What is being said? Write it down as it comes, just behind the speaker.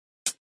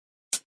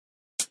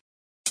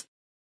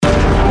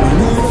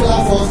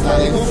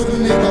réunion faut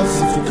nous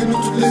négocier, faut que nous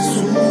toutes les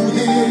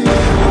souder.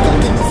 Quand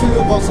il nous fait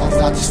le bon sens,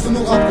 l'artiste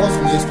nous rapproche,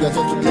 mais espère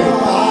tout bien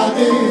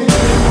parler.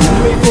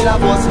 Nous il fait la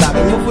brosse, la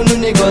réunion faut nous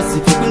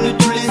négocier, faut que nous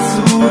tous les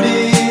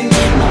souder.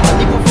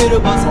 La pour fait le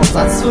bon sens,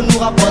 l'artiste nous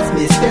rapproche,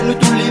 mais espère nous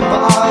tous les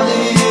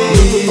parler.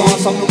 Tout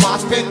ensemble nous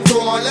marche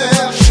Pecto en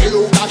l'air, chez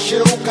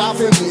au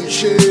café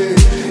mouché.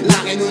 La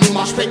réunion nous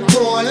marche Pecto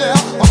en l'air,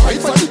 encore il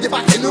faut nous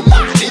débarquer, nous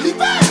marche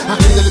l'hiver.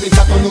 Arrive de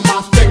l'hémicycle, nous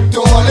marche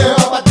Pecto en l'air,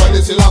 pas de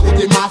laisser la route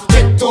et marche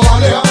Pecto en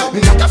l'air.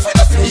 Mais n'a qu'à faire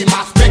le fille,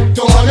 marche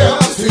Pecto en l'air.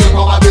 Si on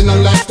va rabiner dans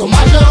l'est, ton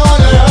majeur en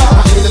l'air.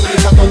 Arrive de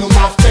l'hémicycle, nous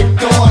marche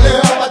Pecto en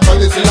l'air, pas de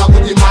laisser la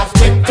route et marche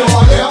Pecto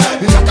en l'air.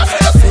 Mais n'a qu'à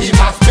faire le fille,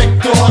 marche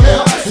Pecto en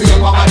l'air. Si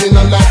on va rabiner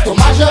dans l'est, ton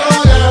majeur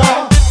en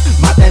l'air.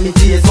 Matin,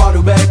 midi et soir,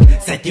 le bec.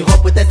 Cette hero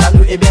peut-être à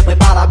nous et bien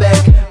prépare la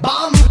bec.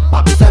 Bam!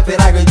 Pas besoin de faire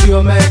la gueule du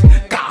mec.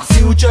 Car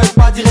si ou check,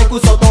 pas direct ou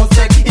sur ton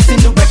steak. Ici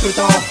nous bec le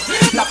temps.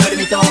 N'a pas de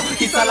mi-temps.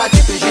 Qui ça la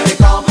dit que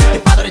JDK. T'es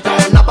pas de temps.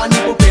 N'a pas ni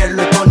pour perdre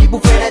le temps, ni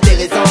pour faire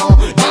l'intéressant.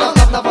 Dans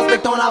la n'avance,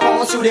 Pecto en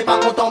avant. Si vous n'êtes pas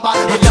content, bah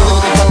les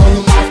temps.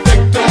 Nous marche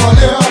Pecto en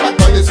l'air.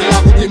 Pas de laisser la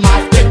route et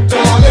marche Pecto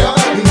en l'air.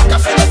 Nous n'a qu'à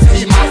faire le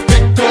fille, marche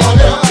Pecto en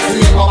l'air. Si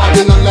on va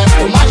rabiner dans l'est,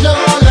 ton majeur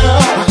en l'air.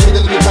 Arrive de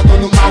l'hémicycle,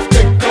 nous marche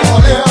Pecto en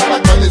l'air. Pas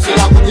de laisser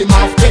la route et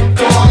marche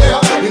Pecto en l'air.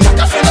 Nous n'a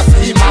qu'à faire le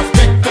fille, marche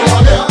Pecto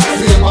en l'air.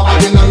 Si on va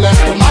rabiner dans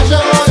l'est, ton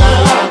majeur en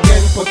l'air.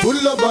 Pour tout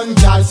le bon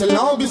gal, c'est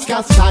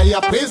l'embuscade taille.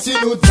 Apprécie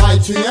nous taille,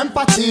 tu aimes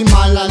pas ti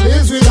mal.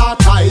 Allez, suis la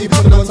taille.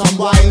 Pendant son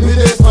bois, nous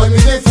destroy,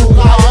 nous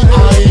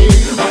défouraille.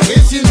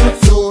 Apprécie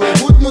nous flow,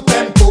 écoute nos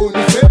tempo.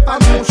 Ne fais pas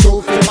mon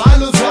show, fais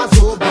mal aux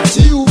oiseaux.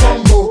 Bâti ou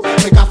bambo,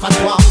 fais gaffe à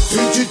toi,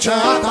 tu tiens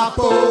à ta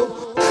peau.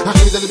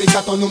 Arrive de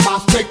l'hémicycle, nous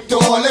marche Pecto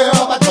en l'air.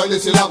 Pas de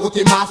laisser la route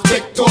et marche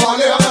Pecto en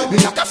l'air. Mais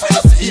n'a qu'à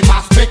faire le fille,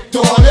 marche Pecto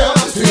en l'air.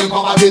 Tu aimes pas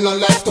rabiner dans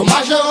l'est, ton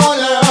majeur en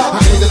l'air.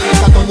 Arrive de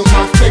l'hémicycle, nous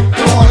marche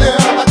Pecto en l'air.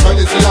 Pas de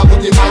laisser la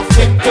route et marche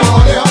Pecto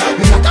en l'air.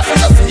 Mais n'a qu'à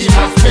faire le fille,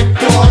 marche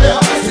Pecto en l'air.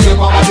 Tu aimes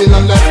pas rabiner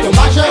dans l'est, ton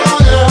majeur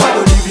en l'air. Pas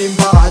d'olivier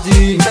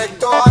paradis.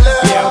 Pecto en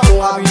l'air. Hier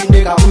pour rabine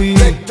des cabouilles.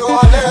 Pecto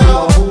en l'air.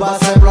 Non, pour bas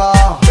simple là.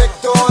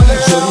 Pecto en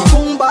l'air. Joli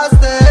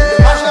bombastique.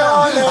 Majeur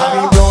en l'air.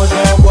 Avec blanche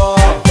en bois.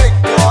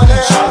 Pecto en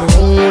l'air.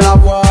 Chaperon la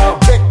voix.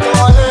 Pecto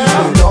en l'air.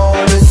 Le nord,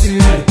 le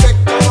sud.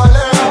 Pecto en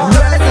l'air.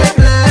 L'ouest est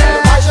clair.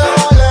 Majeur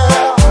en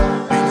l'air.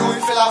 Nous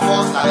il fait la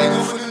force, la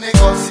réunion faut nous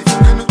négocier, faut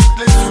que nous toutes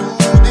les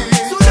souder.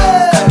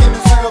 Quand il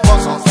nous fait le bon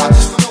sens,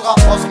 l'artiste faut nous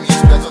rapprocher, mais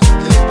espèce de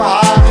toutes les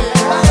parler.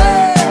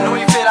 Nous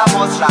il fait la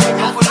brosse, la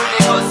réunion faut nous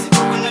négocier.